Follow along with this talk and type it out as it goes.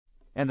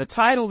And the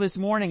title this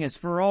morning is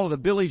for all of the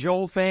Billy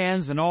Joel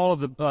fans and all of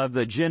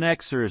the Gen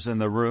Xers in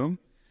the room.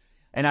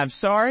 And I'm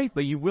sorry,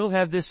 but you will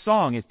have this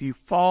song. If you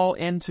fall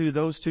into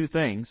those two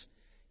things,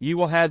 you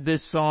will have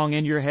this song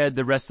in your head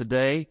the rest of the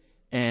day.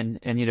 And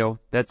you know,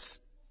 that's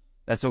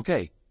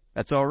okay.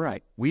 That's all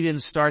right. We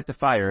didn't start the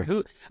fire.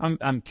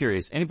 I'm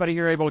curious. Anybody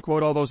here able to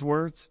quote all those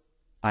words?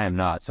 I am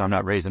not, so I'm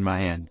not raising my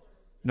hand.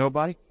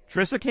 Nobody?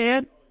 Trissa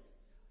can?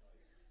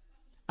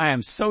 I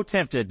am so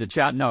tempted to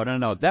shout,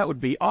 no. That would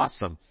be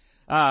awesome.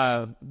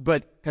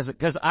 But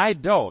cause I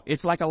don't.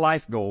 It's like a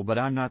life goal, but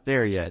I'm not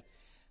there yet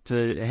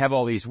to have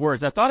all these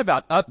words. I thought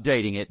about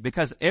updating it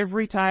because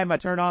every time I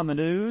turn on the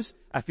news,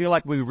 I feel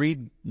like we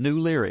read new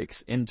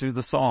lyrics into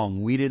the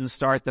song. We didn't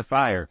start the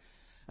fire.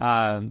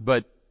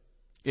 But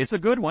it's a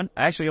good one.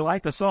 I actually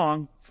like the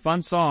song. It's a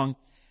fun song.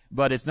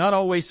 But it's not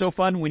always so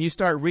fun when you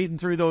start reading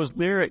through those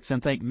lyrics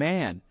and think,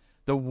 man,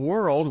 the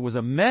world was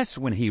a mess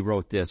when he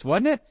wrote this,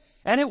 wasn't it?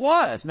 And it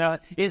was. Now,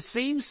 it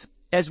seems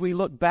as we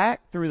look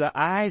back through the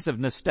eyes of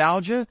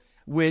nostalgia,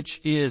 which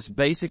is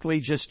basically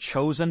just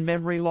chosen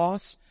memory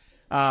loss,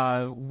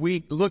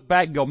 we look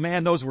back and go,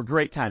 man, those were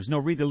great times. No,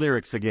 read the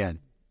lyrics again.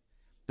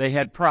 They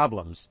had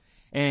problems.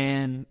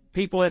 And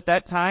people at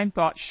that time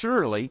thought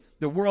surely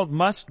the world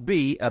must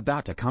be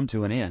about to come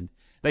to an end.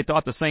 They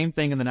thought the same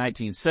thing in the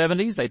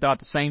 1970s. They thought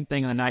the same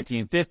thing in the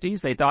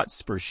 1950s. They thought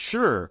for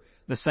sure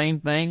the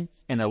same thing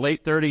in the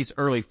late 30s,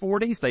 early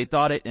 40s. They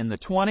thought it in the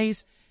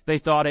 20s. They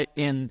thought it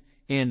in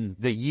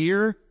the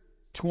year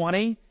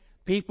 20.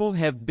 People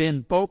have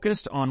been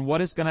focused on what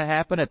is going to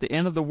happen at the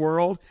end of the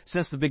world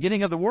since the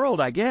beginning of the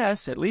world, I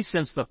guess, at least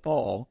since the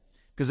fall.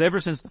 Because ever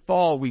since the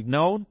fall, we've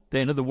known the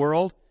end of the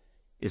world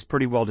is a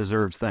pretty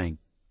well-deserved thing,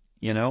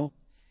 you know?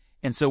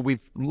 And so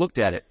we've looked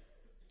at it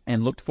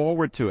and looked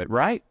forward to it,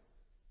 right?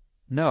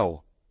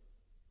 No.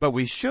 But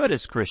we should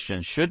as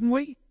Christians, shouldn't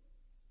we?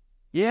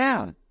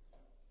 Yeah,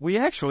 we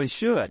actually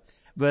should.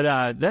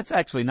 But that's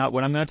actually not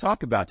what I'm going to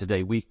talk about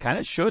today. We kind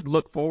of should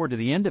look forward to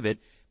the end of it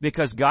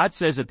because God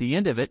says at the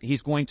end of it,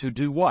 He's going to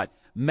do what?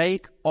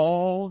 Make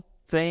all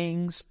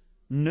things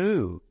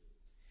new.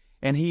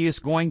 And He is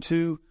going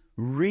to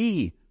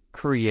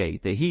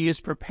recreate. That He is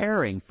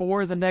preparing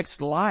for the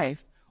next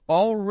life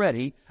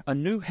already a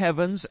new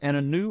heavens and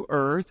a new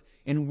earth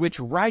in which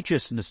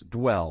righteousness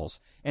dwells.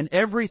 And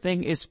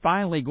everything is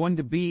finally going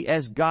to be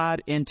as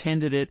God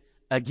intended it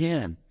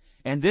again.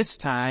 And this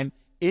time,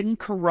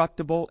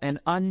 incorruptible and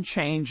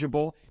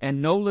unchangeable,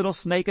 and no little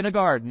snake in a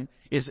garden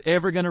is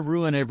ever going to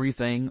ruin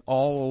everything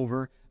all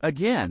over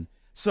again.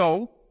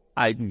 So,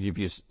 I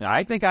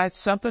think that's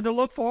something to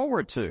look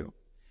forward to.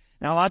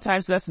 Now, a lot of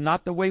times that's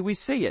not the way we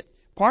see it.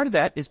 Part of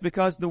that is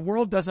because the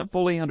world doesn't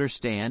fully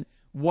understand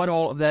what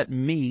all of that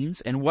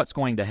means and what's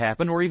going to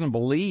happen, or even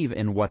believe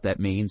in what that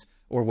means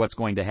or what's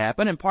going to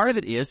happen. And part of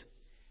it is,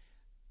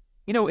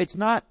 you know, it's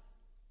not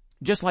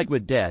just like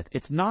with death.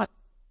 It's not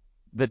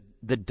the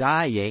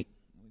dying.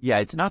 Yeah,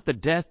 it's not the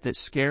death that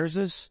scares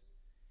us.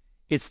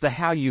 It's the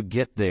how you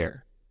get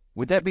there.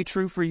 Would that be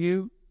true for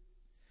you?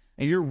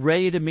 And you're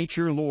ready to meet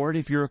your Lord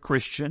if you're a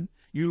Christian.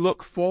 You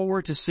look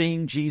forward to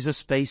seeing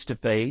Jesus face to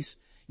face.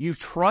 You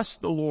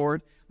trust the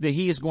Lord that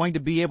He is going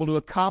to be able to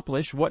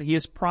accomplish what He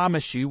has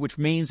promised you, which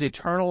means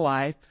eternal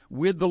life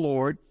with the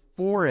Lord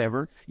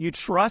forever. You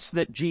trust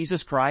that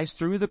Jesus Christ,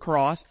 through the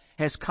cross,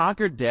 has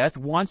conquered death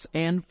once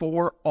and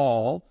for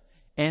all,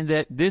 and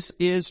that this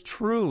is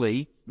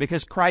truly,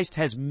 because Christ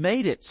has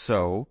made it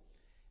so,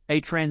 a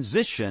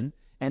transition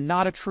and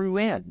not a true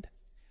end.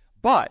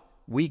 But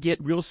we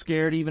get real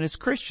scared even as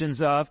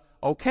Christians of,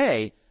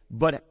 okay,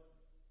 but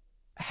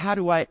how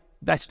do I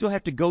still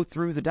have to go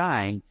through the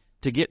dying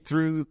to get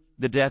through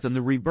the death and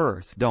the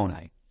rebirth, don't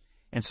I?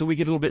 And so we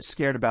get a little bit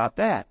scared about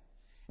that.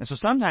 And so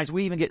sometimes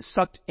we even get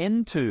sucked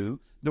into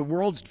the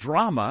world's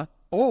drama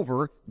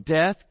over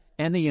death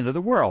and the end of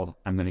the world.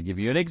 I'm going to give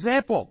you an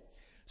example.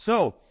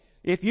 So,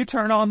 if you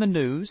turn on the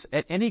news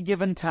at any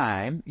given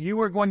time, you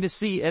are going to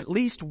see at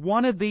least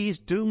one of these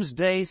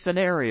doomsday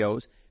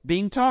scenarios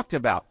being talked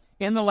about.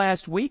 In the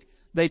last week,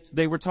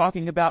 they were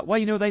talking about, well,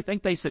 you know, they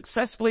think they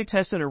successfully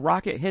tested a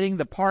rocket hitting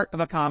the part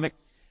of a comic.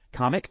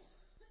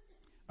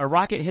 A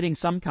rocket hitting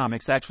some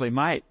comics actually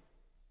might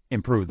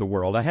improve the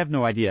world. I have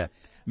no idea.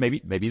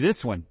 Maybe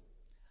this one.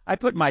 I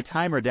put my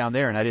timer down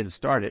there and I didn't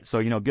start it, so,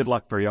 you know, good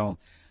luck for y'all.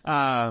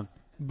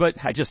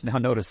 But I just now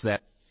noticed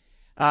that.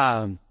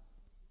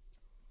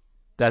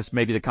 That's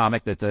maybe the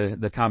comic that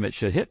the comet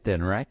should hit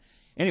then, right?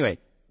 Anyway,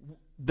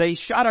 they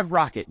shot a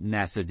rocket,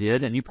 NASA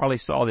did, and you probably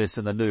saw this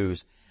in the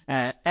news,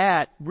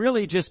 at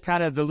really just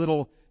kind of the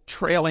little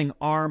trailing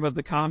arm of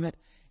the comet,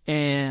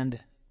 and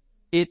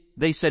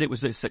they said it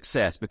was a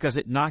success because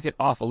it knocked it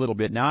off a little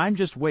bit. Now I'm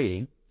just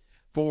waiting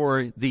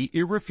for the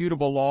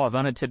irrefutable law of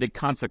unintended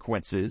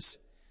consequences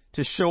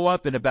to show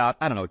up in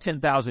about,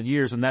 10,000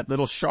 years, and that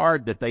little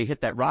shard that they hit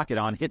that rocket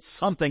on hits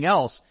something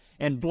else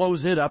and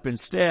blows it up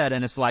instead.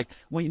 And it's like,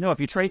 well, you know, if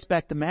you trace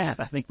back the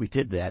math, I think we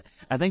did that.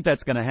 I think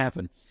that's going to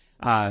happen.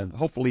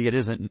 Hopefully it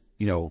isn't,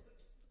 you know,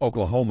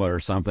 Oklahoma or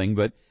something,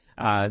 but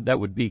that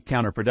would be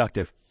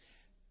counterproductive.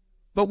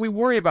 But we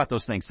worry about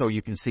those things. So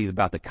you can see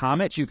about the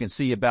comets, you can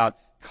see about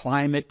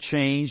climate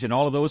change and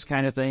all of those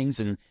kind of things,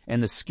 and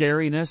the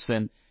scariness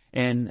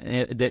and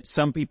that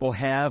some people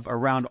have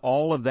around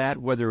all of that,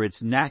 whether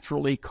it's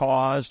naturally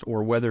caused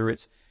or whether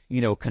it's,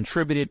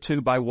 contributed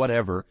to by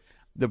whatever.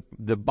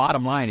 The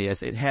bottom line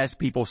is it has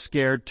people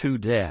scared to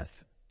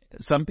death.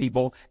 Some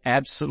people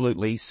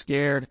absolutely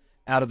scared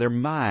out of their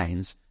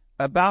minds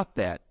about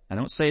that. I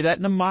don't say that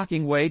in a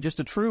mocking way, just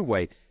a true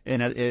way.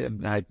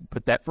 And I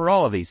put that for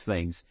all of these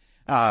things.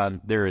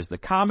 There is the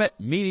comet,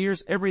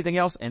 meteors, everything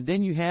else, and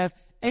then you have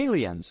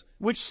aliens,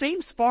 which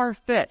seems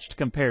far-fetched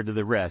compared to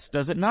the rest,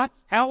 does it not?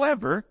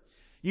 However,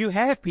 you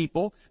have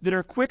people that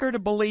are quicker to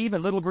believe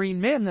in little green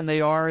men than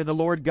they are in the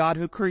Lord God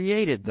who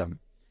created them.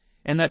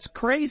 And that's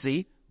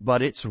crazy,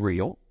 but it's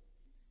real,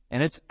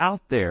 and it's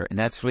out there,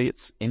 and actually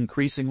it's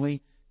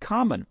increasingly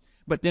common.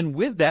 But then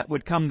with that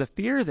would come the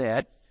fear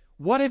that,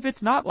 what if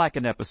it's not like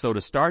an episode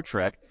of Star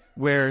Trek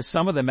where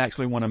some of them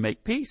actually want to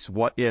make peace?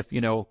 What if,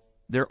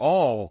 they're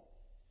all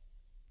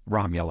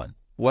Romulan?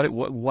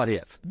 What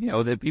if?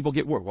 That people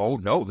get worried. Oh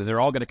no, then they're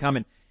all going to come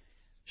and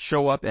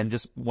show up and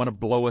just want to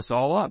blow us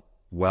all up.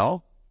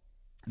 Well,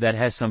 that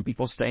has some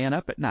people staying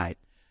up at night.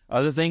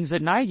 Other things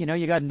at night,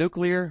 you got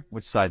nuclear,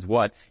 which side's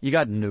what? You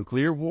got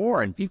nuclear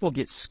war, and people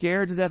get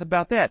scared to death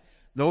about that.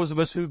 Those of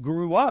us who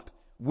grew up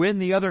when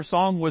the other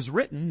song was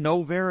written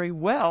know very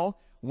well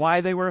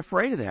why they were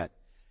afraid of that.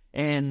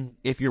 And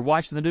if you're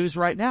watching the news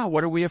right now,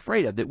 what are we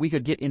afraid of? That we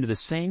could get into the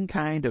same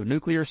kind of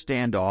nuclear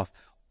standoff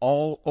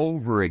all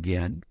over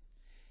again.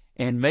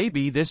 And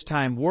maybe this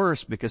time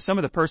worse, because some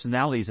of the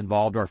personalities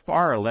involved are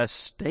far less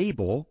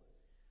stable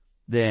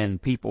than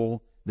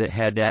people that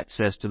had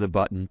access to the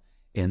button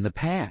in the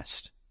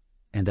past.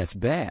 And that's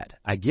bad.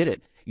 I get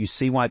it. You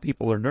see why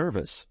people are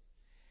nervous.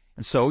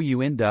 And so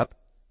you end up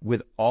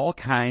with all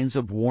kinds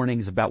of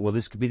warnings about, well,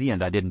 this could be the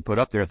end. I didn't put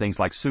up there things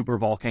like super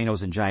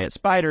volcanoes and giant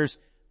spiders,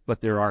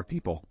 but there are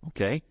people,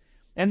 okay?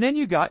 And then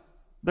you got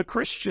the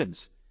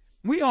Christians.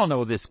 We all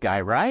know this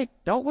guy, right?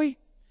 Don't we?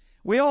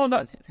 We all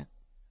know.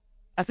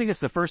 I think it's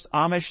the first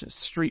Amish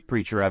street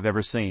preacher I've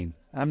ever seen.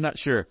 I'm not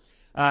sure.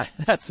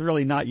 That's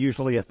really not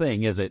usually a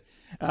thing, is it?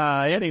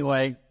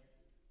 Anyway,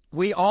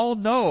 we all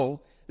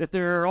know that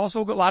there are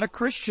also a lot of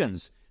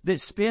Christians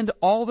that spend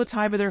all the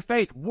time of their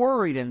faith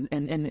worried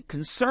and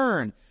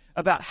concerned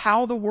about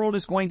how the world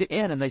is going to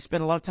end, and they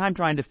spend a lot of time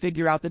trying to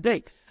figure out the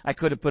date. I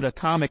could have put a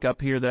comic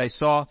up here that I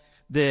saw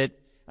that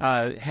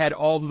had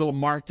all the little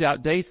marked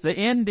out dates. The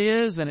end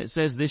is, and it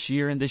says this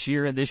year and this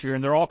year and this year,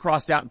 and they're all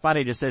crossed out, and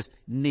finally it just says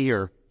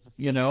near.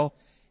 It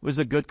was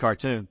a good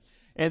cartoon.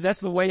 And that's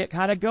the way it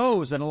kind of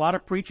goes. And a lot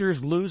of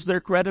preachers lose their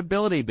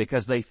credibility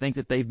because they think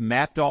that they've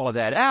mapped all of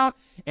that out.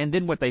 And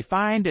then what they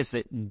find is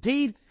that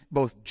indeed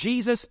both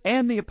Jesus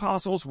and the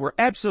apostles were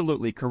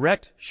absolutely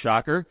correct,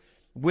 shocker,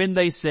 when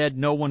they said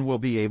no one will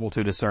be able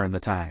to discern the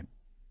time.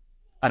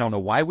 I don't know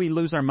why we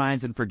lose our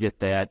minds and forget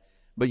that,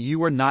 but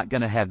you are not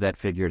going to have that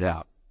figured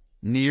out.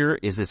 Near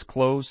is as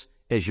close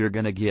as you're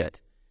going to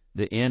get.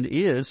 The end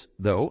is,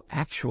 though,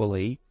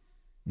 actually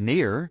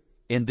near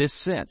in this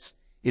sense.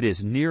 It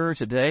is nearer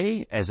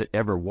today as it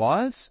ever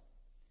was,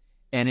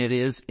 and it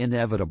is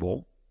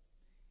inevitable.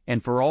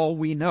 And for all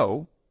we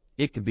know,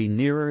 it could be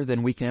nearer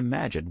than we can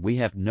imagine. We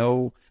have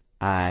no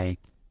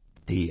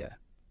idea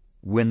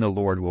when the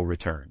Lord will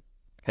return.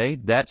 Okay?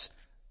 That's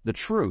the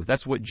truth.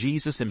 That's what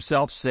Jesus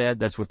himself said.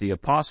 That's what the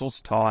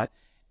apostles taught.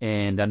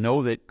 And I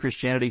know that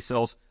Christianity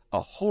sells a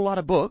whole lot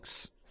of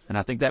books, and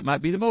I think that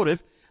might be the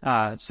motive.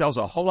 Sells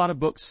a whole lot of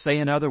books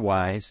saying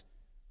otherwise,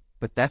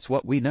 but that's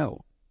what we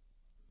know.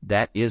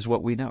 That is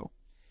what we know.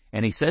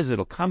 And he says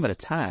it'll come at a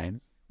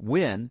time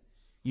when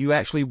you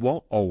actually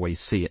won't always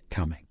see it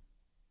coming.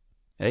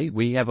 Okay?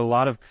 We have a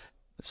lot of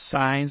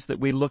signs that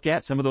we look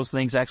at. Some of those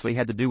things actually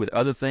had to do with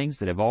other things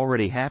that have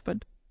already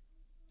happened.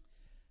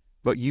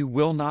 But you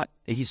will not,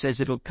 he says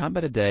it'll come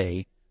at a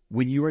day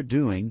when you are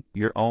doing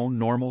your own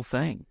normal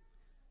thing.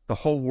 The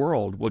whole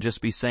world will just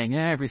be saying,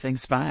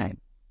 everything's fine.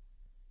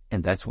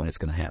 And that's when it's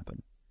going to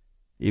happen.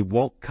 It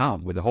won't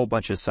come with a whole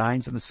bunch of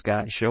signs in the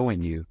sky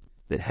showing you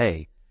that,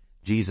 hey,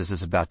 Jesus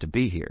is about to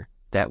be here.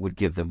 That would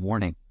give them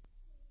warning.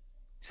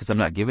 He says, I'm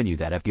not giving you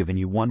that. I've given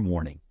you one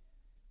warning.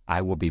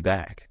 I will be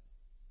back.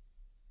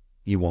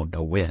 You won't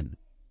know when,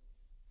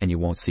 and you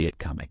won't see it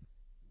coming.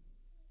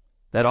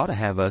 That ought to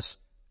have us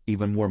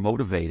even more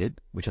motivated,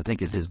 which I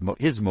think is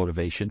his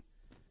motivation,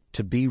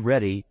 to be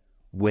ready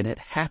when it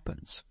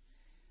happens.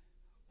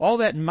 All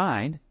that in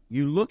mind,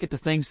 you look at the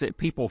things that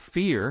people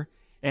fear,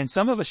 and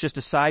some of us just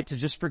decide to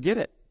just forget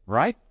it,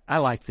 right? I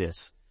like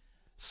this.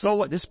 So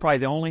what? This is probably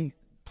the only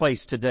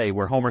place today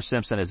where Homer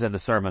Simpson is in the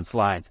sermon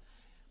slides.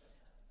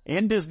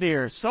 End is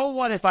near. So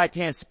what if I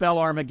can't spell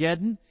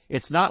Armageddon?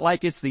 It's not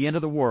like it's the end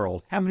of the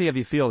world. How many of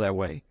you feel that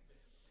way?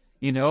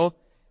 You're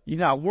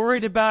not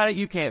worried about it.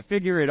 You can't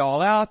figure it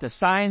all out. The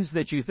signs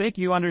that you think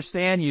you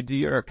understand,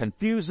 are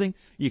confusing.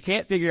 You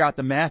can't figure out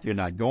the math. You're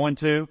not going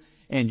to.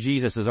 And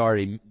Jesus has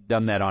already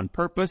done that on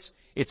purpose.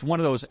 It's one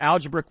of those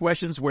algebra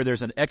questions where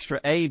there's an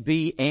extra A,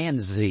 B, and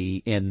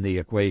Z in the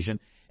equation.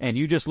 And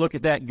you just look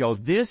at that and go,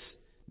 this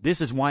This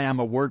is why I'm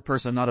a word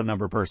person, not a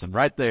number person,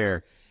 right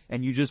there.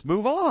 And you just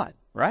move on,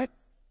 right?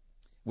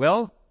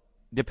 Well,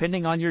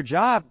 depending on your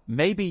job,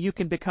 maybe you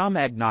can become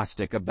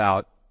agnostic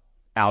about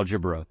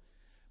algebra,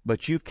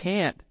 but you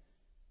can't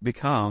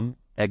become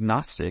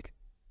agnostic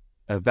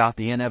about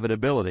the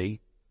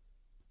inevitability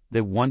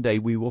that one day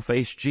we will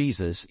face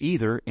Jesus,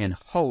 either in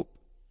hope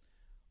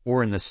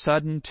or in the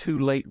sudden too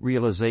late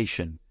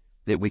realization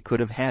that we could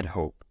have had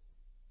hope.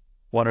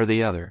 One or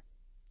the other,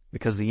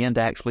 because the end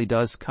actually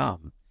does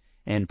come.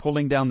 And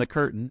pulling down the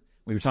curtain,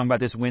 we were talking about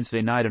this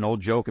Wednesday night, an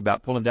old joke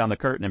about pulling down the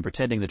curtain and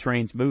pretending the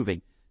train's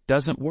moving,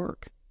 doesn't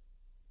work.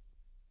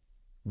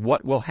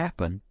 What will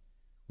happen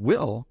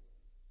will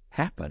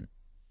happen,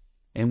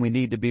 and we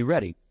need to be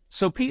ready.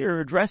 So Peter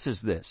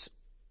addresses this.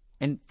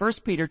 In 1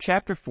 Peter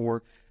chapter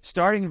 4,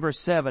 starting in verse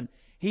 7,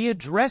 he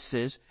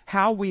addresses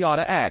how we ought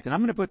to act. And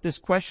I'm going to put this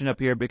question up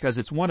here because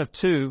it's one of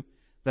two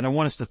that I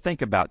want us to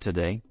think about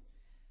today.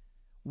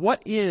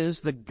 What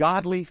is the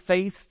godly,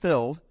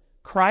 faith-filled,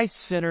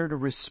 Christ-centered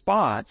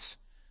response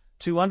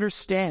to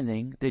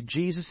understanding that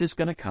Jesus is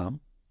going to come,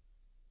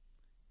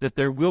 that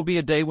there will be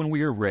a day when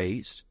we are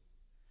raised,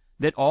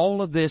 that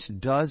all of this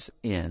does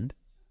end,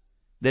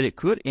 that it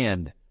could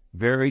end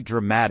very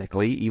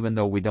dramatically, even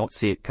though we don't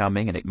see it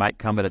coming, and it might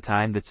come at a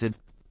time that's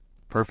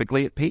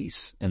perfectly at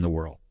peace in the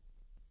world.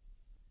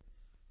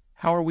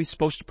 How are we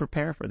supposed to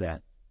prepare for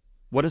that?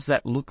 What does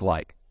that look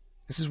like?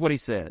 This is what he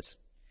says.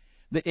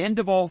 The end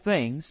of all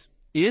things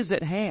is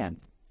at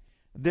hand.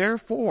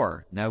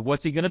 Therefore, now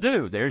what's he going to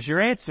do? There's your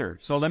answer.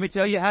 So let me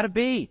tell you how to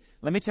be.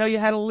 Let me tell you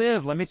how to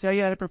live. Let me tell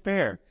you how to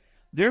prepare.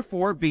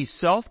 Therefore, be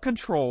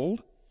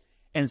self-controlled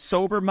and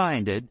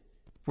sober-minded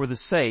for the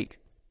sake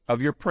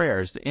of your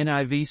prayers. The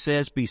NIV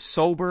says, be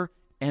sober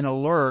and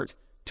alert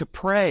to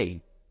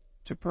pray.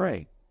 To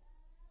pray.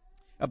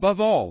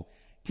 Above all,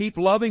 keep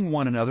loving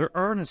one another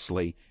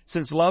earnestly,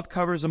 since love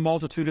covers a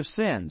multitude of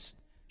sins.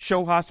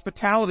 Show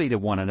hospitality to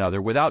one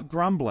another without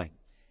grumbling.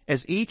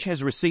 As each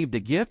has received a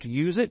gift,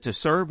 use it to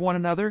serve one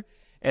another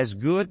as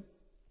good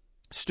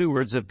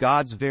stewards of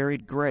God's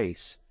varied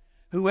grace.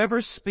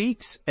 Whoever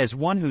speaks as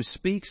one who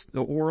speaks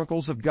the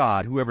oracles of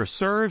God, whoever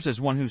serves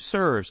as one who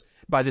serves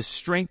by the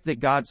strength that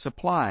God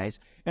supplies,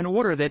 in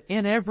order that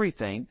in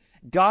everything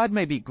God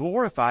may be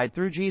glorified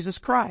through Jesus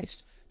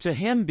Christ. To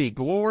him be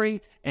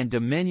glory and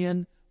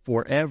dominion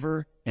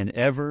forever and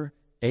ever.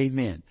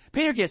 Amen.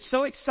 Peter gets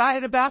so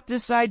excited about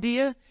this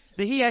idea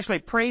that he actually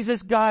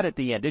praises God at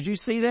the end. Did you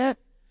see that?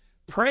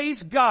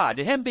 Praise God.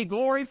 To him be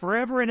glory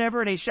forever and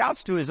ever. And he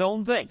shouts to his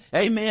own thing.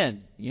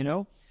 Amen. You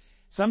know,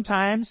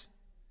 sometimes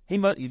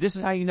this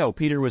is how you know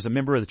Peter was a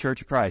member of the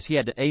Church of Christ. He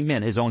had to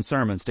amen his own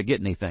sermons to get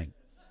anything.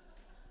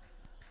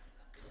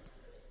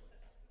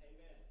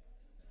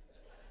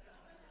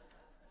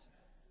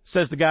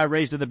 Says the guy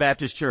raised in the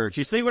Baptist church.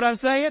 You see what I'm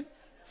saying?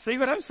 See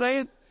what I'm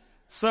saying?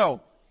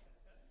 So,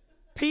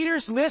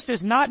 Peter's list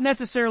is not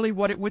necessarily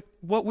what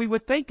we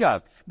would think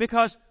of,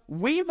 because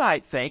we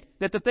might think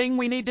that the thing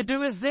we need to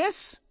do is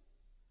this.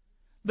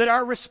 That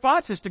our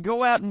response is to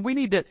go out and we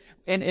need to,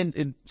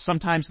 and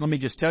sometimes, let me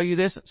just tell you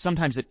this,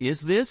 sometimes it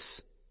is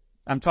this.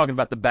 I'm talking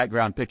about the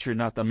background picture,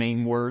 not the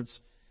main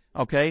words.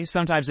 Okay?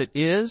 Sometimes it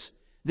is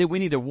that we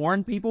need to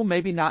warn people,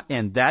 maybe not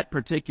in that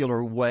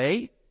particular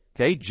way.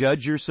 Okay?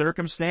 Judge your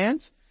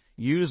circumstance.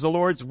 Use the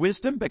Lord's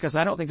wisdom, because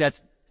I don't think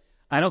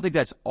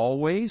that's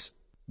always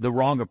the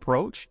wrong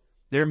approach.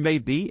 There may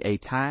be a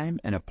time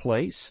and a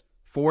place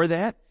for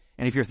that.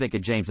 And if you're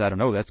thinking, James, I don't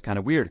know, that's kind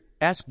of weird,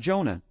 ask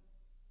Jonah.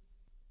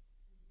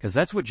 Because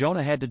that's what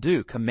Jonah had to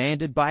do,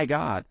 commanded by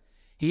God.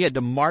 He had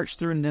to march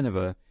through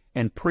Nineveh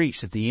and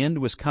preach that the end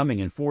was coming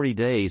in 40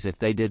 days if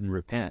they didn't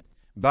repent.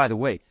 By the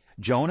way,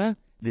 Jonah,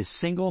 the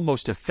single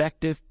most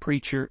effective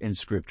preacher in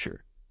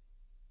Scripture.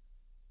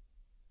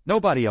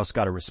 Nobody else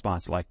got a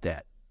response like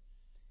that.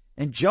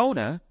 And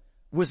Jonah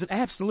was an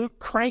absolute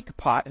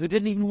crankpot who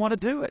didn't even want to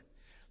do it.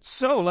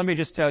 So let me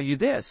just tell you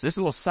this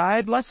little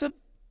side lesson.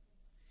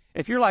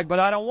 If you're like, but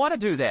I don't want to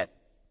do that,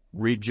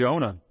 read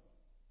Jonah.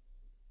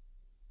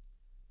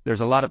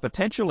 There's a lot of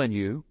potential in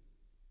you.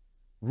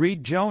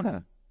 Read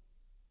Jonah.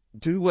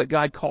 Do what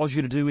God calls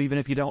you to do, even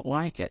if you don't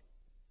like it.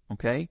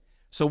 Okay?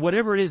 So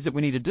whatever it is that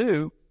we need to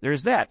do,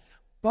 there's that.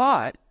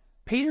 But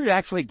Peter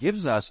actually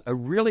gives us a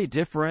really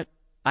different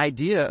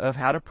idea of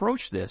how to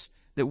approach this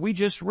that we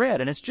just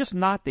read. And it's just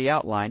not the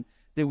outline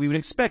that we would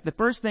expect. The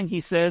first thing he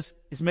says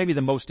is maybe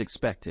the most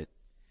expected.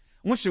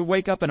 I want you to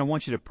wake up and I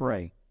want you to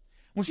pray.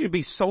 I want you to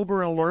be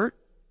sober and alert.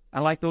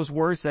 I like those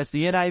words. That's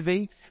the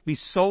NIV. Be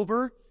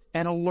sober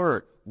and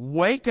alert.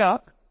 Wake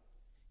up,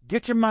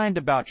 get your mind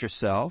about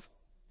yourself,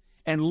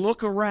 and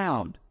look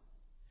around.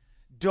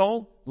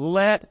 Don't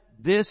let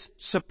this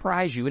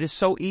surprise you. It is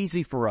so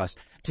easy for us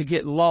to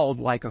get lulled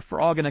like a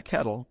frog in a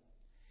kettle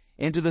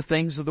into the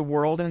things of the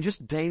world and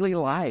just daily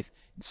life.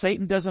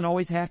 Satan doesn't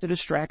always have to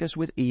distract us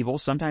with evil.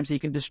 Sometimes he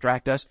can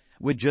distract us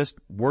with just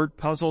word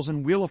puzzles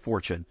and Wheel of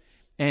Fortune.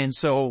 And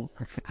so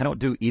I don't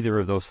do either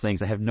of those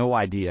things. I have no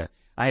idea.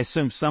 I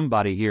assume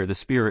somebody here, the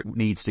Spirit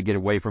needs to get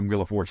away from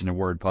Wheel of Fortune and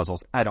word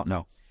puzzles. I don't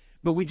know.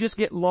 But we just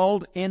get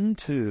lulled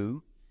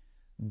into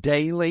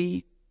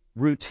daily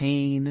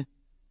routine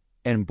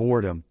and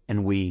boredom,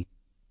 and we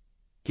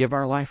give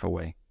our life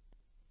away,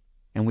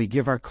 and we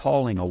give our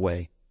calling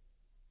away,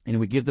 and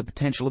we give the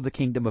potential of the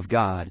kingdom of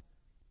God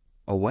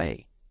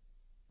away.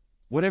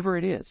 Whatever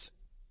it is.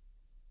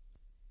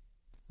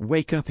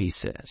 Wake up, he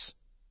says.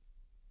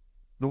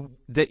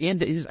 The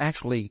end is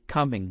actually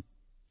coming.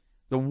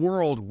 The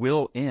world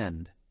will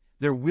end.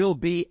 There will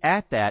be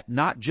at that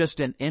not just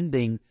an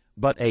ending,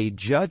 but a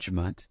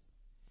judgment.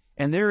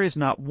 And there is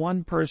not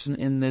one person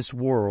in this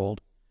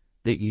world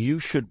that you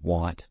should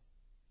want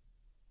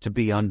to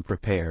be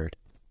unprepared.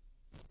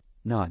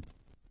 None.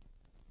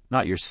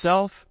 Not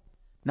yourself,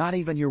 not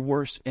even your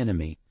worst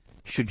enemy,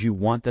 should you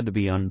want them to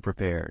be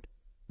unprepared.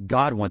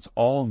 God wants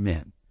all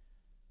men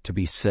to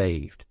be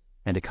saved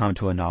and to come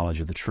to a knowledge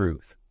of the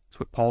truth. That's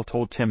what Paul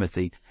told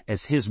Timothy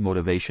as his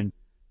motivation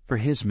for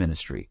his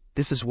ministry.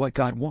 This is what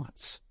God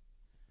wants.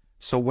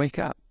 So wake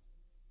up.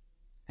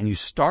 And you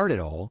start it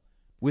all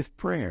with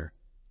prayer.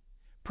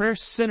 Prayer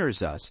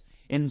centers us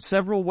in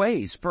several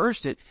ways.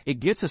 First, it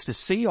gets us to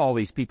see all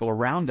these people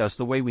around us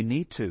the way we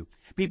need to.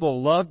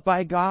 People loved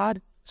by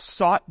God,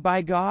 sought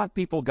by God,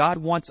 people God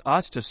wants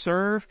us to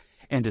serve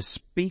and to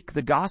speak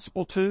the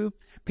gospel to,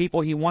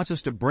 people He wants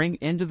us to bring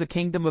into the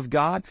kingdom of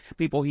God,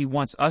 people He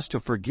wants us to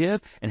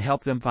forgive and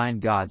help them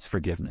find God's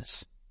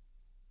forgiveness.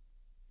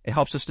 It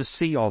helps us to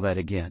see all that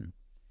again.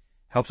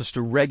 Helps us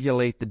to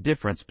regulate the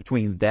difference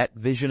between that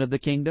vision of the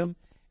kingdom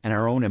and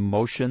our own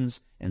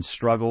emotions and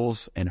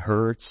struggles and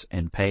hurts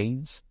and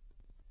pains.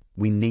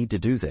 We need to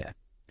do that.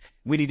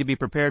 We need to be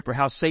prepared for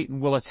how Satan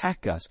will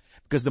attack us,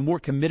 because the more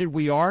committed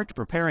we are to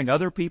preparing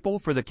other people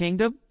for the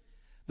kingdom,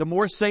 the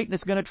more Satan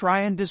is going to try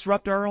and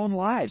disrupt our own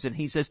lives. And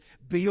he says,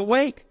 be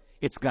awake.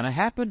 It's going to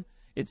happen.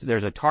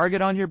 There's a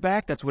target on your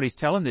back. That's what he's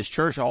telling this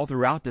church all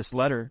throughout this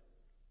letter.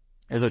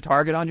 There's a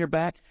target on your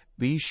back.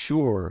 Be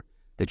sure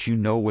that you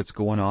know what's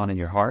going on in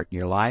your heart, in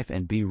your life,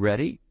 and be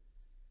ready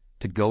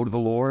to go to the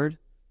Lord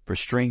for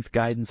strength,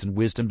 guidance, and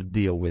wisdom to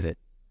deal with it.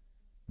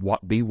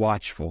 Be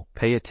watchful,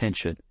 pay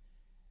attention,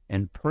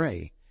 and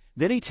pray.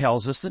 Then he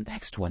tells us the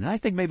next one, and I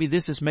think maybe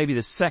this is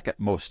the second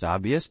most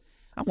obvious.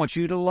 I want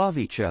you to love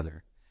each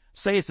other.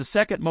 Say it's the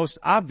second most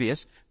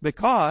obvious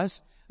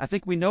because I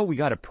think we know we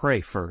got to pray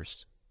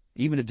first.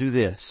 Even to do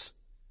this,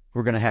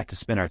 we're going to have to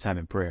spend our time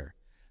in prayer.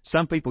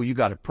 Some people, you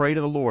got to pray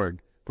to the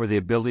Lord for the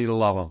ability to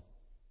love them.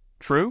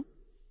 True?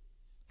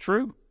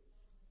 True.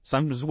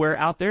 Somewhere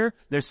out there,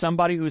 there's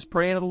somebody who's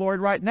praying to the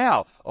Lord right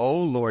now. Oh,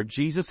 Lord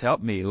Jesus,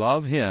 help me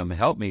love him.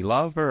 Help me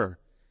love her.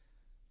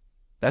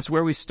 That's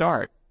where we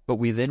start. But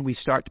we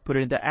start to put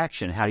it into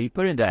action. How do you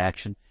put it into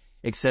action?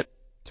 Except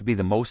to be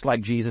the most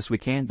like Jesus we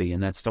can be,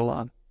 and that's to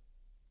love.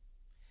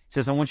 He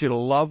says, I want you to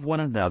love one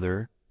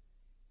another.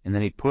 And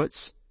then he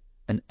puts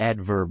an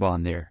adverb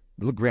on there.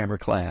 Little grammar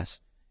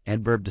class.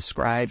 Adverb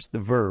describes the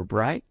verb,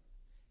 right?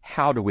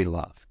 How do we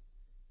love?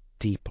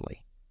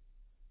 Deeply.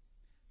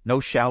 No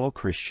shallow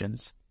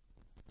Christians.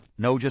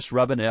 No just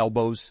rubbing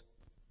elbows.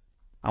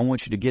 I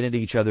want you to get into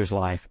each other's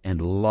life and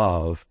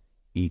love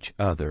each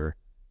other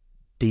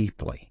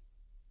deeply.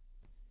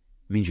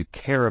 It means you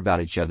care about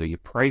each other. You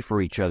pray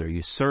for each other.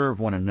 You serve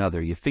one another.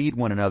 You feed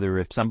one another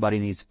if somebody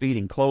needs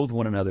feeding. Clothe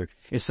one another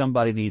if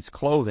somebody needs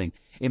clothing.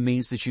 It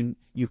means that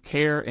you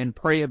care and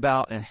pray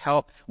about and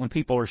help when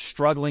people are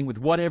struggling with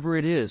whatever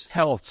it is,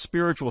 health,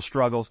 spiritual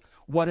struggles,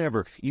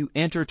 whatever. You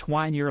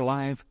intertwine your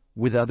life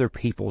with other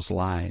people's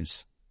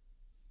lives.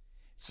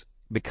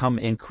 Become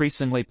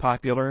increasingly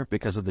popular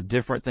because of the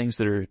different things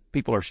that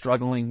people are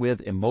struggling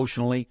with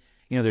emotionally.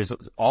 You know, there's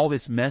all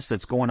this mess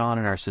that's going on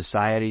in our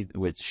society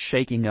with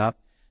shaking up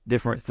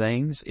different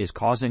things is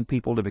causing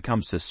people to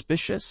become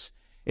suspicious.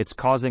 It's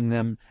causing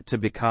them to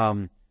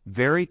become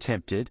very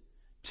tempted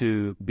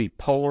to be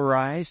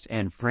polarized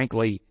and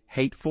frankly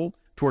hateful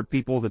toward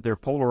people that they're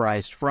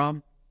polarized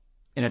from.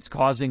 And it's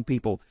causing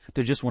people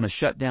to just want to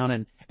shut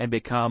down and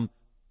become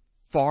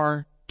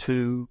far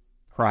too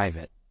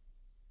private.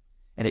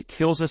 And it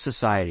kills a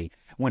society.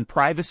 When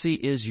privacy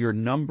is your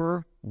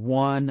number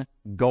one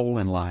goal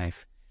in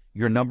life,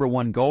 your number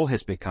one goal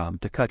has become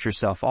to cut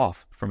yourself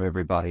off from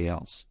everybody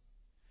else.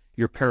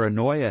 Your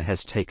paranoia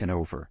has taken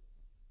over.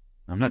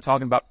 I'm not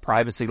talking about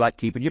privacy like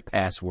keeping your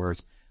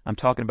passwords. I'm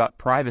talking about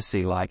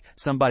privacy like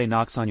somebody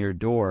knocks on your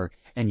door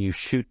and you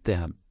shoot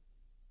them.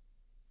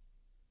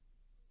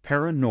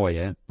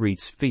 Paranoia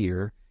breeds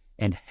fear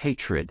and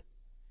hatred,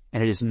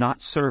 and it is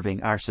not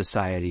serving our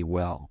society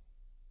well.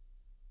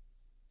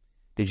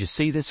 Did you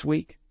see this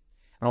week?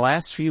 In the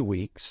last few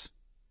weeks,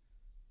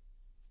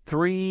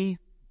 3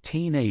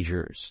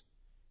 teenagers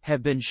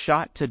have been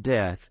shot to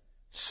death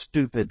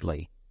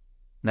stupidly.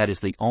 That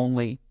is the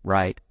only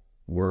right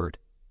word.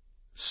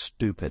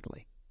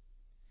 Stupidly.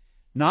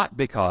 Not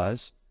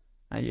because,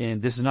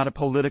 and this is not a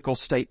political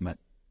statement,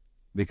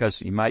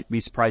 because you might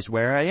be surprised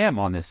where I am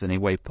on this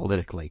anyway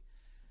politically.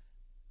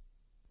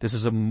 This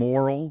is a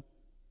moral,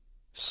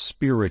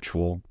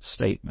 spiritual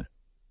statement.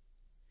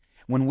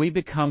 When we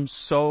become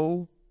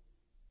so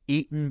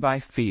eaten by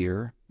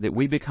fear that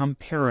we become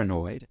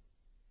paranoid,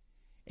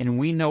 and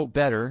we know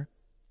better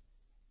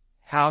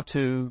how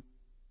to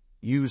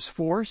use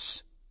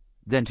force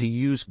than to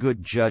use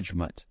good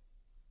judgment,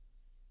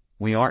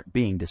 we aren't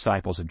being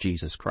disciples of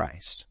Jesus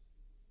Christ.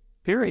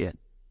 Period.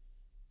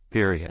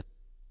 Period.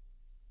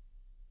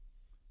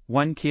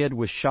 One kid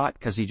was shot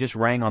because he just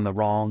rang on the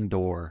wrong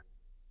door.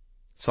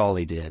 That's all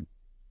he did.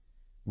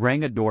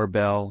 Rang a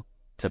doorbell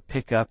to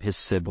pick up his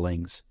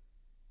siblings,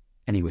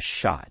 and he was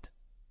shot.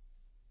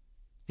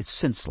 It's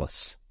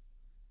senseless.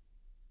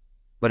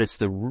 But it's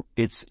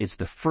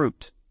the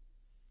fruit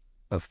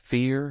of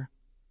fear,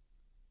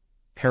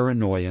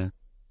 paranoia,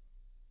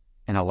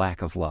 and a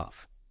lack of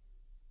love.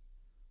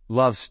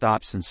 Love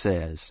stops and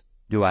says,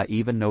 do I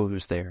even know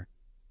who's there?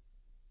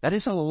 That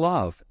is a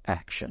love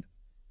action.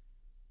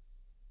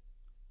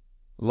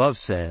 Love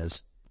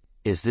says,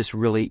 is this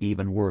really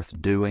even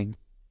worth doing?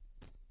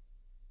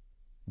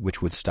 Which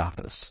would stop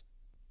us.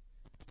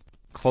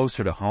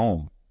 Closer to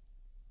home,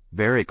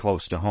 very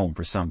close to home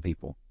for some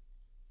people.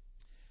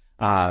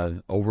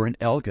 Over in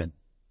Elgin,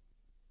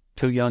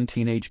 2 young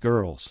teenage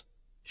girls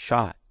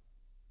shot.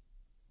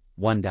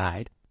 One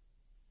died.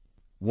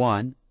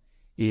 One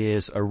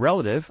is a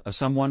relative of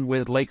someone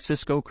with Lake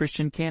Cisco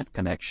Christian Camp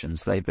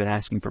connections. They've been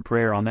asking for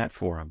prayer on that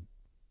for him.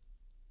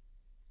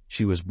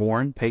 She was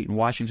born, Peyton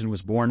Washington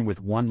was born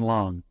with 1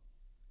 lung.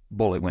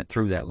 Bullet went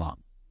through that lung.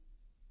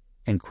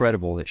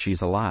 Incredible that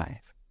she's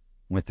alive.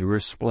 Went through her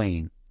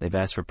spleen. They've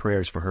asked for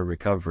prayers for her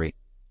recovery.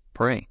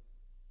 Pray.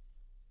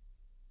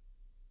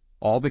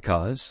 All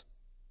because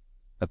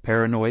a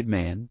paranoid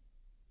man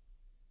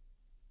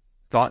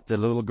thought the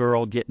little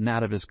girl getting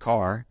out of his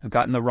car, who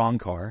got in the wrong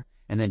car,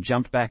 and then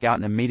jumped back out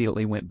and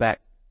immediately went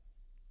back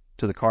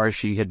to the car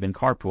she had been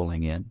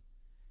carpooling in,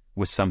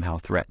 was somehow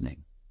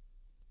threatening.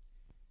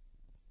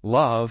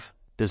 Love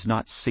does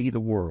not see the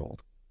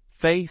world.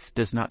 Faith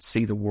does not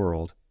see the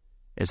world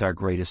as our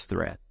greatest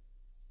threat.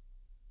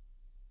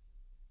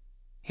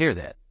 Hear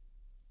that.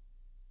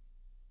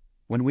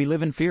 When we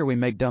live in fear, we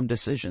make dumb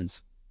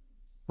decisions.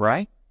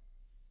 Right?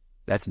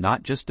 That's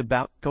not just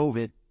about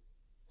COVID.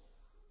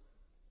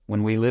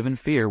 When we live in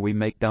fear, we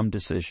make dumb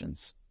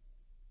decisions.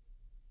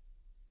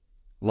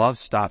 Love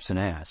stops and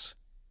asks,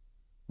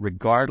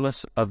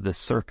 regardless of the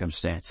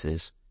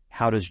circumstances,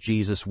 how does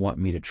Jesus want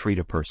me to treat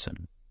a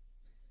person?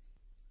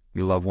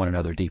 We love one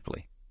another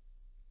deeply.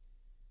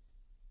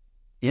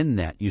 In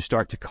that, you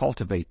start to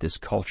cultivate this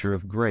culture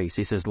of grace.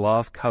 He says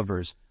love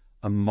covers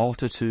a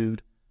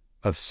multitude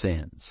of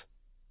sins.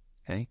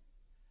 Okay?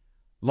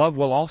 Love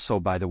will also,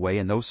 by the way,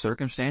 in those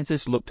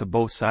circumstances, look to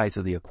both sides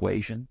of the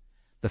equation.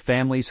 The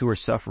families who are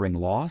suffering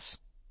loss,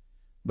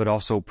 but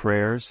also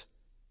prayers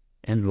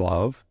and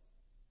love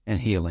and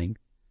healing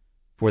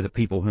for the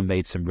people who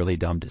made some really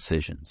dumb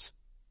decisions,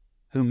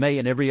 who may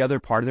in every other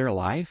part of their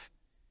life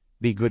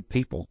be good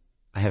people.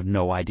 I have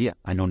no idea.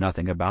 I know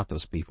nothing about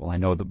those people. I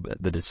know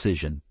the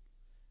decision.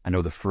 I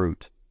know the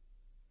fruit.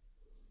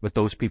 But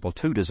those people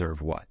too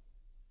deserve what?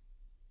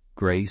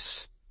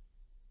 Grace,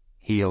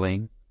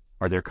 healing.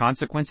 Are there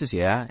consequences?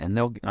 Yeah, and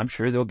I'm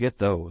sure they'll get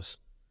those.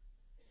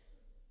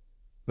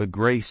 But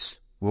grace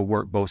will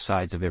work both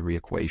sides of every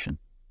equation.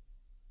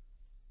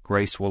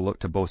 Grace will look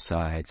to both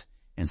sides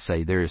and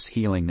say there's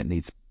healing that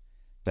needs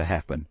to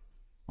happen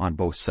on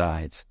both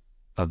sides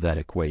of that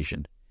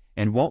equation,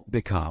 and won't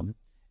become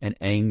an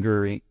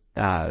angry,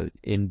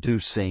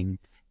 inducing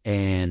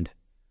and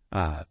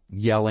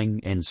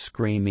yelling and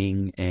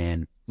screaming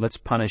and let's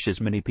punish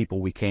as many people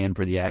we can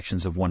for the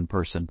actions of one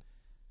person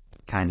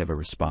kind of a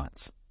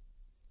response.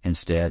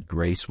 Instead,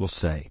 grace will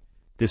say,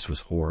 this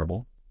was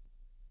horrible.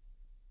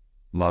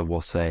 Love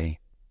will say,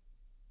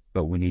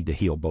 but we need to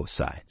heal both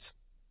sides.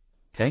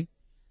 Okay?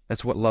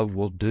 That's what love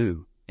will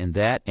do in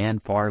that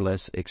and far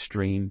less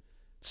extreme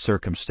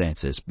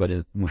circumstances. But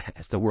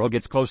as the world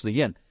gets close to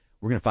the end,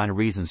 we're going to find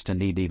reasons to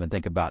need to even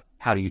think about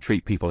how do you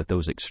treat people at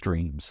those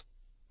extremes.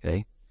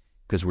 Okay?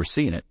 Because we're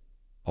seeing it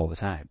all the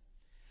time.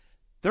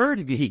 Third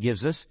he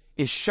gives us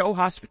is show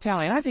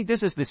hospitality. And I think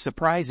this is the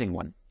surprising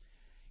one.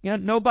 You know,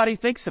 nobody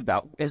thinks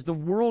about, as the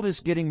world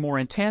is getting more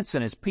intense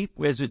and as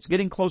it's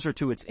getting closer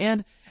to its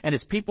end and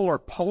as people are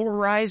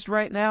polarized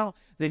right now,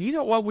 then you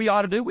know what we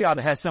ought to do? We ought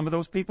to have some of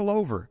those people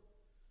over.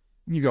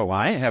 You go,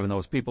 I ain't having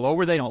those people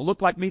over. They don't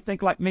look like me,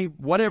 think like me,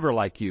 whatever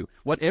like you.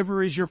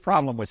 Whatever is your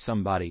problem with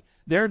somebody.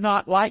 They're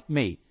not like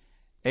me.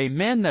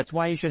 Amen. That's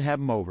why you should have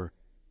them over.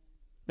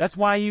 That's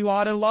why you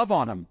ought to love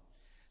on them.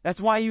 That's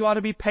why you ought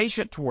to be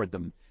patient toward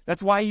them.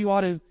 That's why you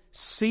ought to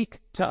seek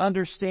to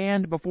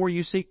understand before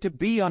you seek to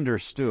be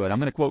understood. I'm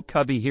going to quote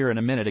Covey here in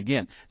a minute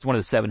again. It's one of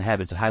the 7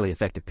 habits of highly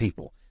effective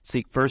people.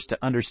 Seek first to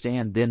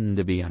understand, then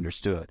to be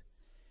understood.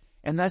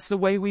 And that's the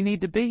way we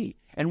need to be.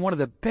 And one of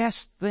the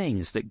best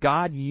things that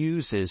God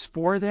uses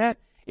for that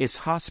is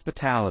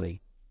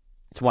hospitality.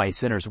 That's why he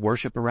centers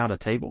worship around a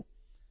table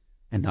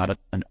and not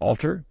an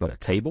altar, but a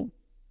table.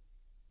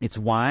 It's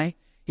why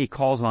he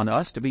calls on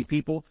us to be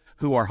people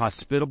who are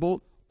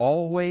hospitable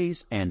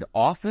always and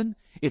often.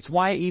 It's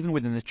why even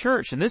within the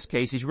church, in this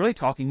case, he's really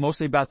talking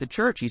mostly about the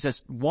church. He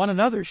says, one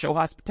another, show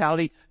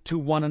hospitality to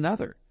one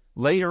another.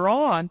 Later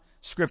on,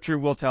 Scripture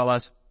will tell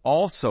us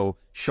also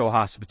show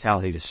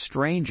hospitality to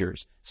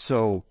strangers,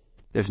 So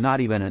there's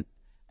not even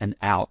an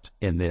out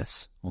in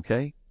this,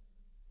 okay?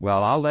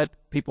 Well, I'll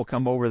let people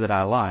come over that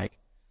I like.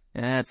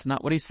 That's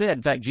not what he said.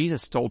 In fact,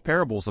 Jesus told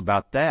parables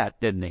about that,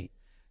 didn't he?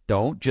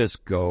 Don't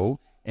just go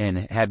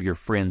and have your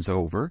friends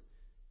over.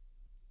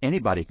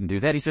 Anybody can do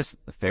that. He says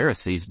the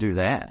Pharisees do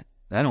that.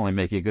 That only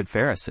make you a good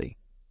Pharisee.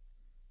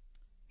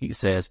 He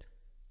says,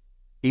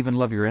 even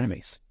love your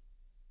enemies.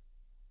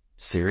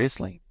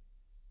 Seriously?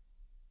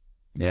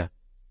 Yeah.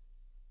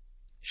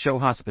 Show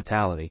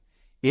hospitality.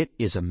 It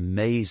is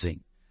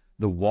amazing.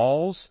 The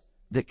walls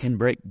that can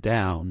break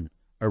down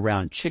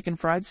around chicken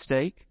fried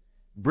steak,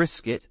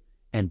 brisket,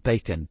 and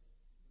bacon.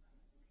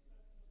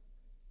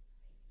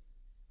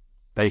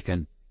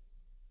 Bacon.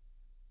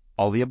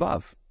 All the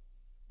above.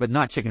 But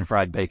not chicken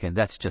fried bacon.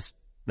 That's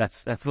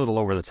a little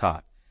over the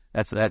top.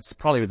 That's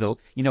probably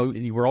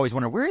you were always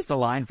wondering, where's the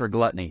line for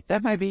gluttony?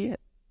 That might be it.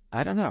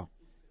 I don't know.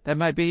 That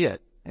might be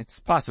it. It's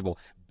possible.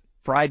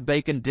 Fried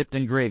bacon dipped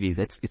in gravy.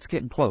 It's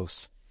getting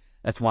close.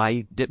 That's why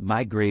I dip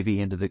my gravy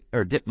into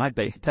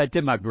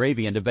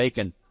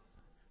bacon.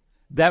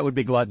 That would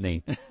be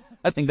gluttony.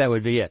 I think that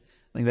would be it.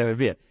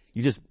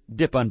 You just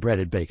dip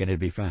unbreaded bacon, it'd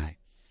be fine.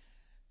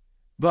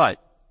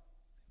 But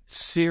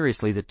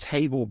seriously, the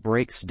table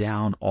breaks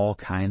down all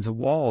kinds of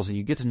walls, and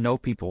you get to know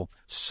people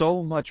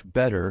so much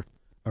better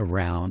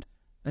around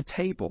a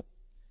table.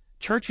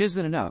 Church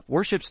isn't enough.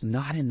 Worship's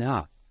not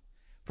enough.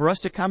 For us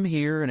to come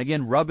here and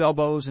again rub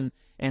elbows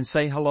and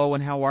say hello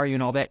and how are you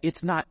and all that,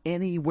 it's not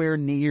anywhere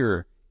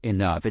near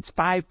enough. It's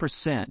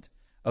 5%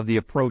 of the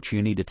approach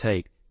you need to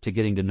take to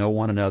getting to know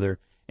one another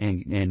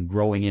and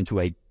growing into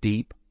a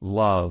deep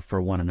love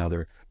for one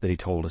another that he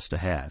told us to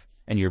have.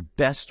 And your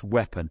best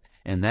weapon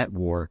in that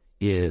war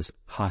is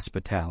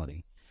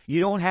hospitality. You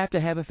don't have to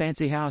have a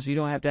fancy house. You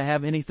don't have to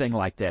have anything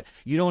like that.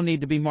 You don't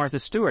need to be Martha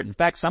Stewart. In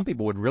fact, some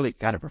people would really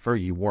kind of prefer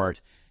you weren't.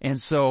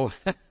 And so,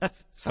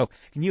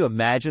 can you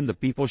imagine the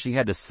people she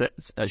had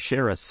to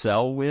share a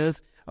cell with?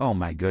 Oh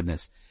my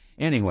goodness.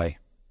 Anyway,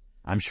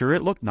 I'm sure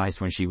it looked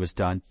nice when she was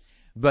done.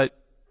 But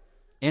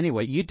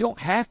anyway, you don't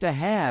have to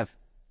have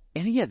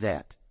any of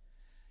that.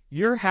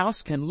 Your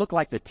house can look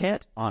like the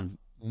tent on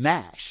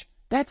MASH.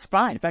 That's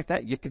fine. In fact,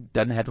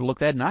 doesn't have to look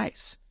that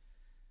nice.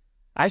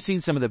 I've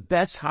seen some of the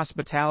best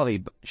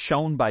hospitality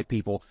shown by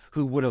people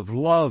who would have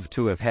loved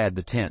to have had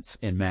the tents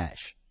in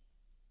MASH.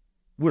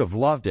 Would have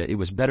loved it. It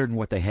was better than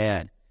what they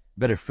had.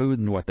 Better food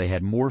than what they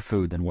had. More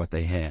food than what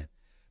they had.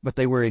 But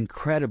they were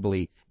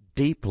incredibly,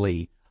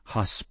 deeply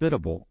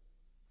hospitable.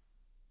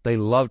 They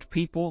loved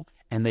people,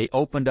 and they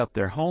opened up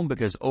their home,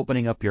 because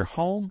opening up your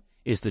home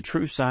is the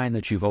true sign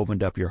that you've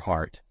opened up your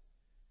heart.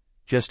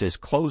 Just as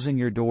closing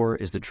your door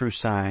is the true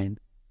sign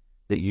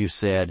that you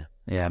said,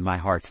 yeah, my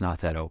heart's not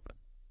that open.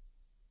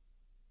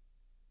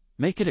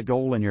 Make it a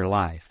goal in your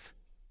life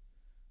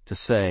to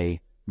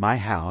say, my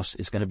house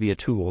is going to be a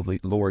tool the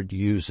Lord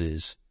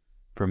uses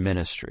for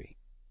ministry.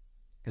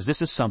 Because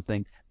this is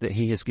something that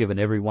he has given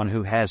everyone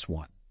who has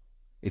one.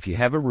 If you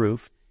have a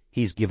roof,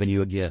 he's given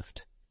you a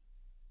gift.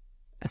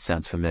 That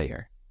sounds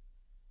familiar.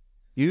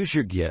 Use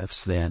your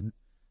gifts then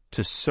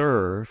to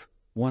serve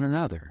one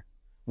another,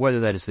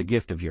 whether that is the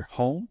gift of your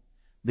home,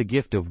 the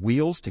gift of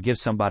wheels to give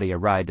somebody a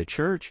ride to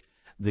church,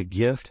 the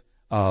gift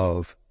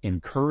of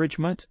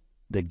encouragement,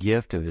 the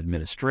gift of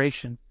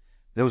administration.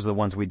 Those are the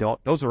ones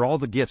those are all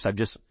the gifts I've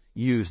just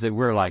used that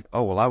we're like,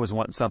 oh, well, I was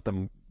wanting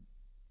something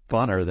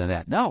funner than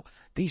that. No,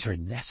 these are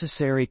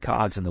necessary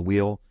cogs in the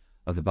wheel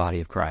of the body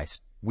of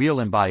Christ. Wheel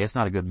and body, that's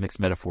not a good mixed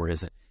metaphor,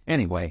 is it?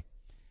 Anyway,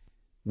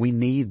 we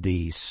need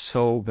these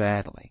so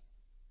badly.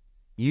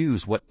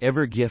 Use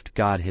whatever gift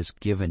God has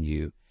given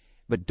you,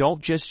 but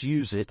don't just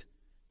use it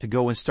to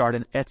go and start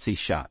an Etsy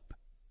shop.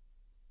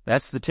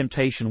 That's the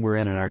temptation we're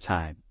in our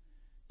time,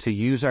 to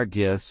use our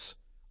gifts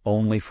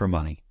only for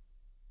money.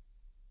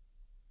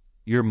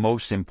 Your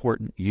most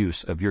important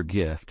use of your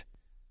gift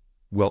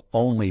will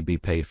only be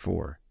paid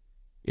for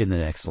in the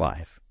next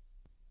life.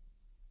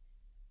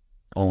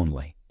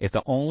 Only. If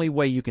the only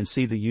way you can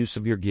see the use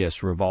of your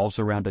gifts revolves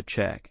around a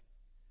check,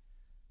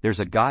 there's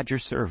a God you're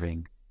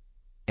serving,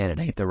 and it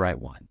ain't the right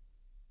one.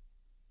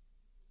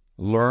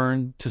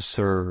 Learn to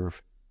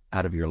serve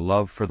out of your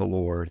love for the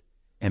Lord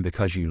and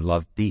because you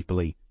love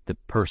deeply the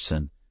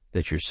person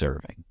that you're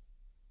serving,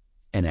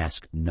 and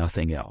ask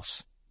nothing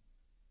else.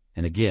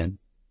 And again,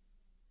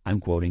 I'm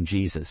quoting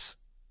Jesus.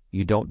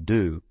 You don't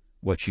do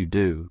what you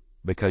do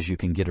because you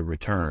can get a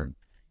return.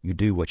 You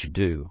do what you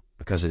do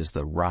because it is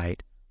the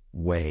right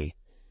way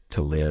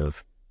to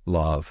live,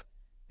 love,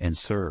 and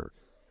serve.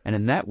 And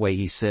in that way,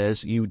 he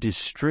says, you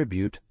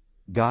distribute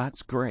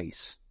God's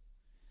grace.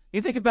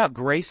 You think about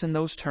grace in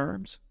those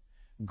terms?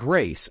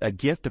 Grace, a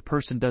gift a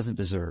person doesn't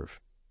deserve,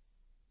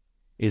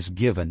 is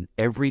given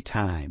every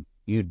time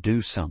you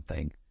do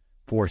something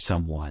for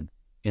someone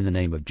in the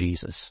name of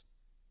Jesus.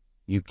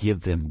 You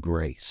give them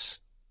grace.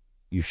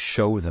 You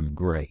show them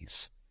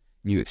grace.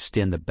 You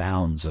extend the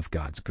bounds of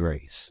God's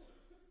grace.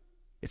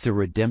 It's a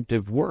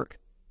redemptive work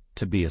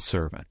to be a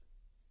servant.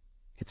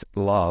 It's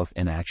love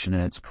in action,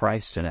 and it's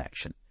Christ in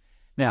action.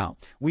 Now,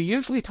 we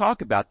usually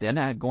talk about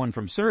then, going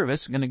from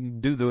service, going to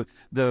do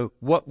the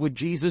what would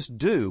Jesus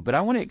do? But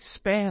I want to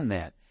expand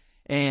that.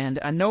 And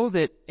I know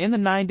that in the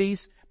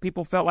 90s,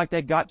 people felt like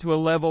they got to a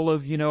level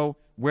of,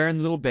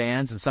 wearing little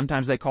bands, and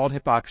sometimes they called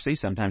hypocrisy,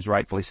 sometimes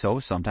rightfully so,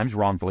 sometimes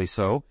wrongfully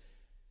so.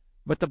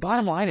 But the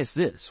bottom line is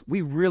this: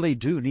 we really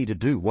do need to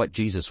do what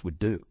Jesus would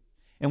do.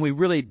 And we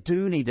really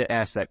do need to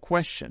ask that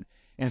question.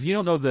 And if you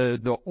don't know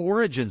the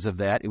origins of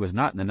that, it was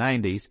not in the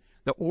 90s.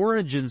 The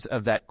origins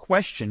of that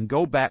question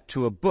go back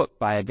to a book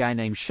by a guy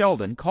named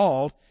Sheldon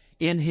called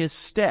In His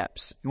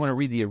Steps. You want to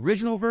read the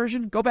original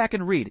version? Go back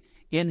and read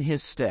In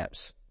His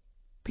Steps.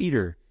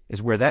 Peter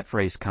is where that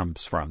phrase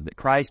comes from, that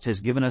Christ has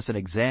given us an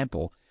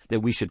example that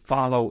we should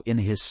follow in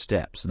His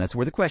steps. And that's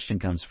where the question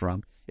comes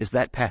from, is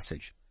that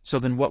passage. So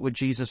then what would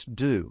Jesus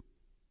do?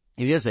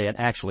 It is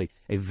actually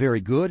a very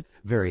good,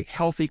 very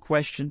healthy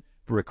question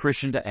for a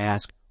Christian to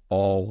ask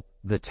all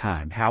the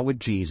time. How would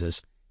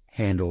Jesus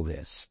handle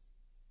this?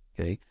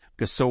 Okay?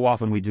 Because so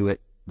often we do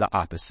it the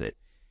opposite.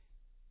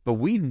 But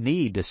we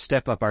need to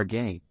step up our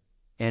game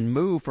and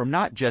move from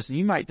not just,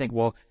 you might think,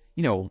 well,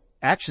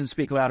 actions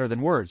speak louder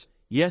than words.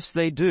 Yes,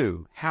 they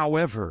do.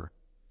 However,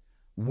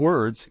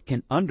 words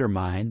can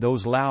undermine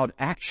those loud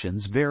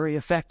actions very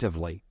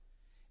effectively.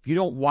 If you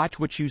don't watch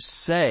what you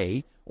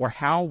say or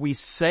how we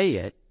say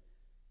it,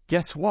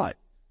 guess what?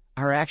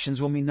 Our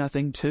actions will mean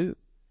nothing too.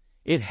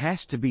 It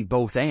has to be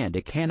both and.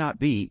 It cannot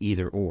be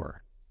either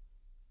or.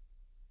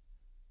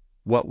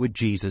 What would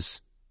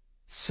Jesus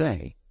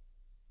say?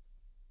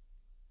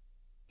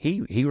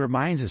 He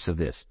reminds us of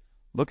this.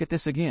 Look at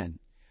this again.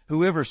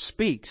 Whoever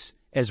speaks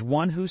as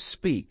one who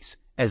speaks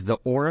as the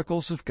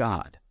oracles of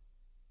God.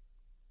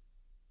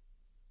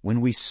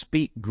 When we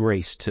speak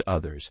grace to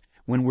others,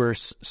 when we're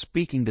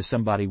speaking to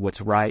somebody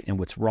what's right and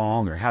what's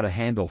wrong or how to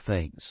handle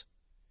things,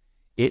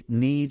 it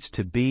needs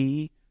to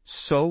be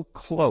so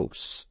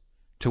close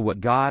to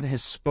what God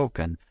has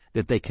spoken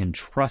that they can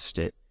trust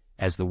it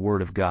as the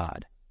Word of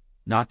God.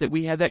 Not that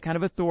we have that kind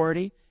of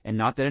authority, and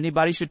not that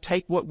anybody should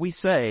take what we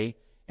say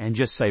and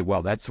just say,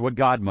 well, that's what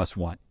God must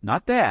want.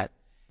 Not that.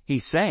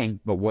 He's saying,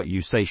 but what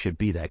you say should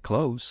be that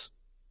close.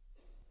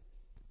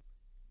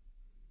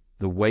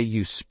 The way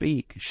you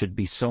speak should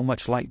be so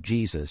much like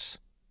Jesus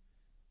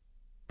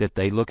that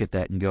they look at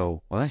that and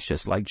go, well, that's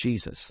just like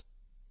Jesus.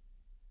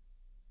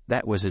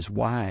 That was as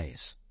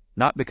wise.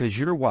 Not because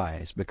you're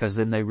wise, because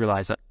then they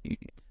realize,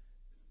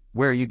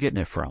 where are you getting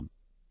it from?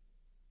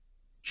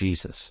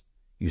 Jesus.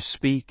 You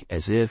speak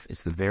as if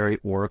it's the very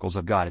oracles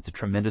of God. It's a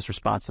tremendous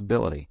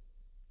responsibility.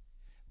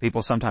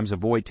 People sometimes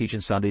avoid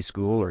teaching Sunday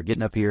school or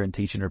getting up here and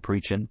teaching or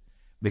preaching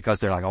because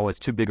they're like, oh, it's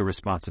too big a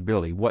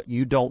responsibility. What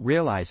you don't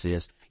realize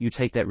is you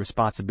take that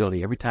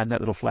responsibility every time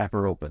that little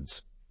flapper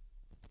opens.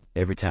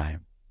 Every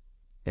time.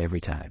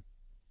 Every time.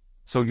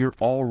 So you're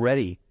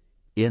already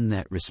in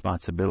that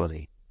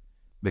responsibility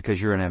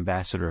because you're an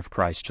ambassador of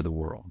Christ to the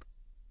world.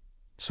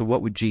 So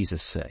what would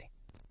Jesus say?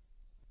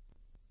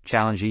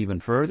 Challenge you even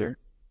further.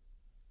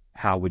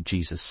 How would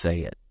Jesus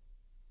say it?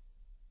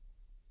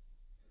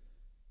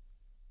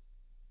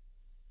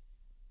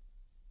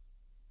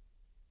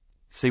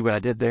 See what I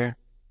did there?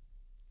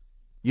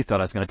 You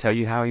thought I was going to tell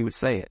you how he would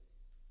say it.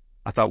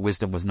 I thought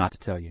wisdom was not to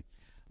tell you.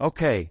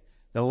 Okay,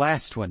 the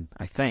last one,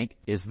 I think,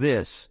 is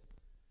this.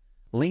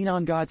 Lean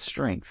on God's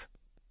strength.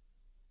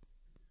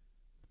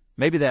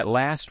 Maybe that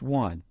last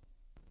one,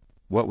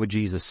 what would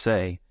Jesus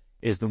say,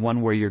 is the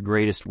one where your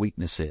greatest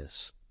weakness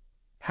is.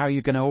 How are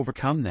you going to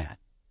overcome that?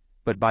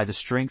 But by the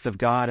strength of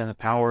God and the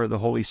power of the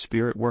Holy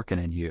Spirit working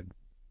in you,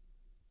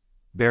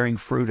 bearing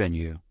fruit in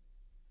you.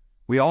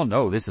 We all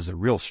know this is a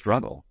real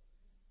struggle.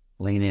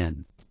 Lean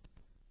in.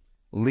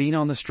 Lean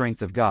on the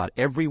strength of God.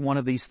 Every one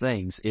of these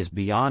things is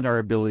beyond our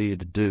ability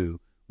to do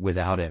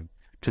without Him,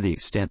 to the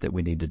extent that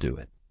we need to do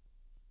it.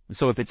 And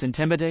so if it's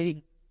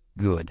intimidating,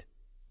 good.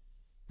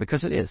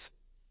 Because it is.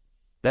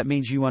 That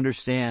means you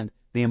understand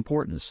the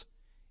importance.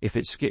 If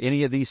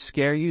any of these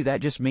scare you,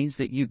 that just means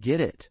that you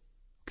get it.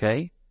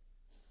 Okay?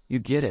 You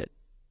get it.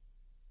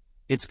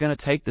 It's going to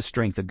take the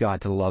strength of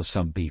God to love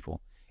some people.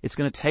 It's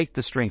going to take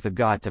the strength of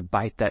God to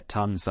bite that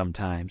tongue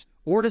sometimes,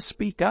 or to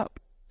speak up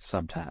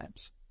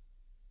sometimes.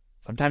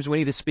 Sometimes we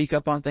need to speak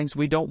up on things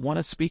we don't want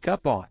to speak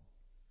up on.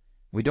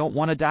 We don't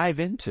want to dive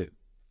into.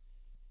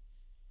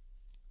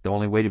 The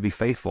only way to be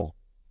faithful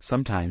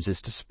sometimes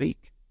is to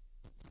speak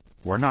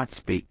or not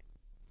speak,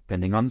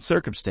 depending on the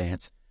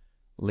circumstance.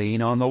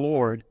 Lean on the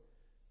Lord,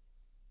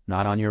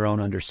 not on your own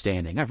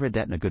understanding. I've read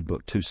that in a good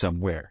book too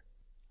somewhere.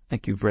 I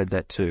think you've read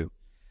that too.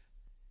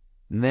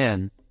 And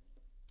then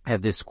I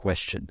have this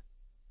question.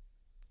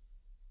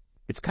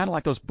 It's kind of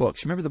like those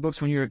books. Remember the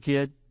books when you were a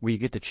kid where you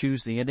get to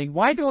choose the ending?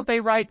 Why don't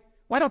they write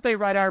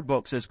our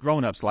books as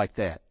grown-ups like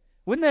that?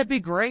 Wouldn't that be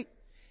great?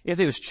 If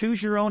it was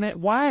choose your own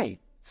end, why?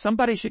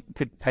 Somebody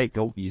could pay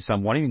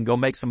someone even go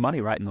make some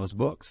money writing those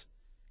books.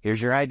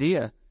 Here's your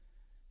idea.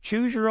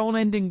 Choose your own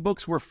ending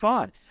books were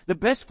fun. The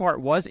best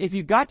part was if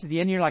you got to the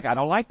end and you're like, I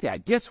don't like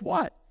that. Guess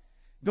what?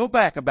 Go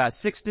back about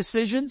 6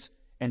 decisions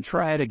and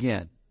try it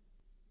again.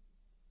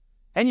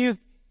 And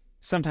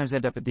sometimes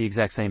end up at the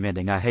exact same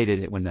ending. I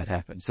hated it when that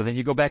happened. So then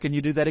you go back and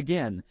you do that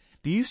again.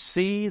 Do you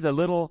see the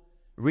little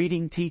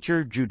reading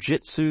teacher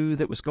jujitsu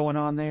that was going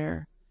on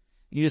there?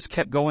 You just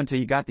kept going till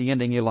you got the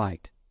ending you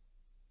liked.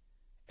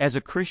 As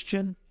a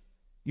Christian,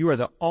 you are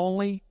the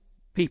only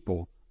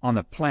people on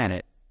the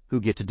planet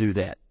who get to do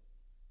that.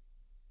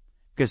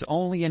 Because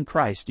only in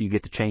Christ do you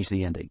get to change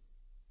the ending.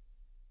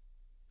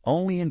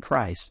 Only in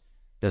Christ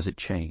does it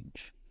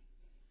change.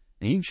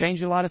 And you can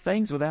change a lot of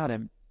things without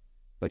Him,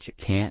 but you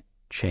can't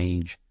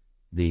change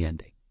the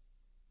ending.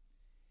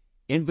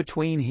 In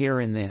between here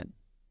and then,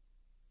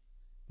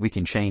 we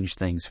can change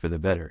things for the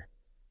better.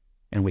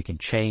 And we can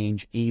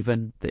change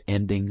even the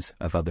endings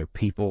of other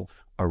people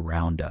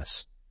around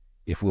us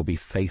if we'll be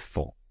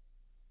faithful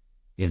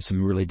in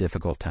some really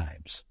difficult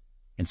times,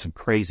 in some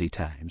crazy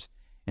times,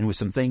 and with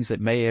some things that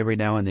may every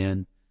now and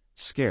then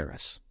scare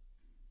us.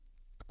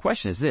 The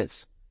question is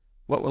this: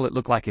 what will it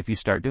look like if you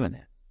start doing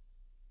that?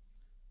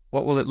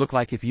 What will it look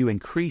like if you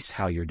increase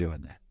how you're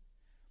doing that?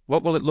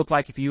 What will it look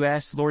like if you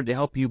ask the Lord to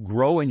help you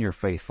grow in your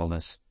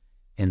faithfulness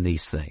in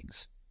these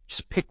things?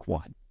 Just pick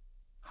one.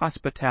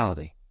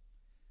 Hospitality.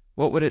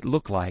 What would it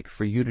look like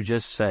for you to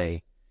just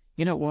say,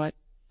 you know what?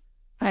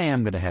 I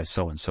am going to have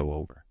so-and-so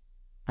over.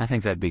 I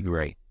think that'd be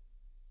great.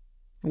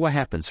 What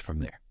happens from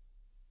there?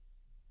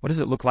 What does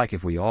it look like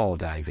if we all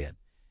dive in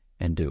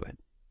and do it?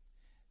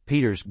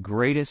 Peter's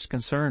greatest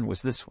concern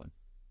was this one.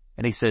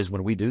 And he says,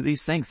 when we do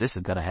these things, this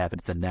is going to happen.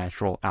 It's a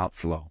natural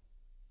outflow.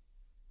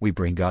 We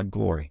bring God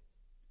glory.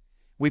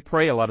 We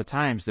pray a lot of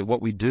times that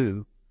what we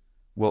do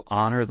will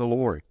honor the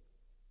Lord.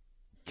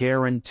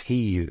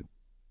 Guarantee you.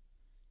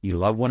 You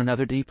love one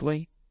another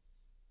deeply.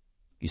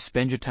 You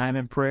spend your time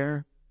in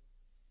prayer.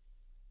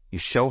 You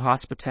show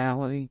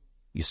hospitality.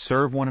 You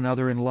serve one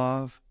another in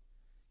love.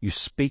 You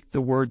speak the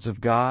words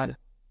of God.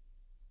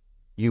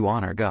 You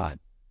honor God.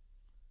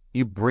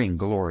 You bring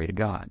glory to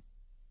God.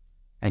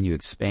 And you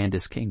expand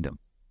His kingdom.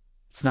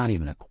 It's not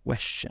even a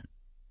question.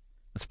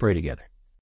 Let's pray together.